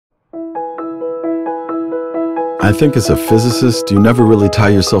I think as a physicist, you never really tie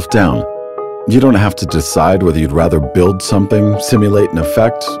yourself down. You don't have to decide whether you'd rather build something, simulate an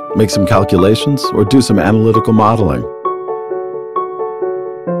effect, make some calculations, or do some analytical modeling.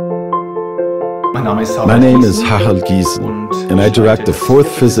 My name is Harald Gießen, and I direct the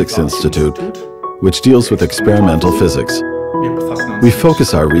Fourth Physics Institute, which deals with experimental physics. We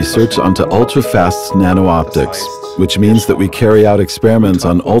focus our research onto ultra-fast nano-optics, which means that we carry out experiments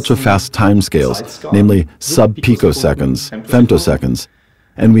on ultra-fast timescales, namely sub-picoseconds, femtoseconds,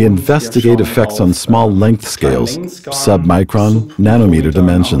 and we investigate effects on small length scales, sub-micron, nanometer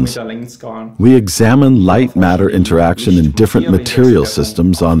dimensions. We examine light-matter interaction in different material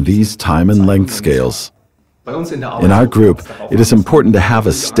systems on these time and length scales. In our group, it is important to have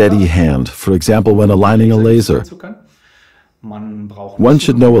a steady hand, for example, when aligning a laser. One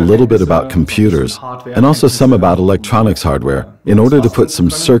should know a little bit about computers, and also some about electronics hardware, in order to put some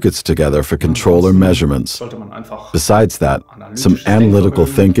circuits together for controller measurements. Besides that, some analytical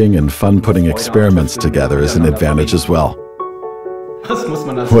thinking and fun putting experiments together is an advantage as well.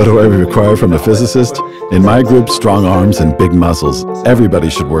 What do I require from a physicist? In my group, strong arms and big muscles.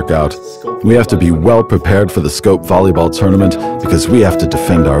 Everybody should work out. We have to be well prepared for the Scope volleyball tournament because we have to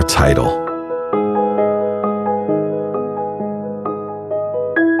defend our title.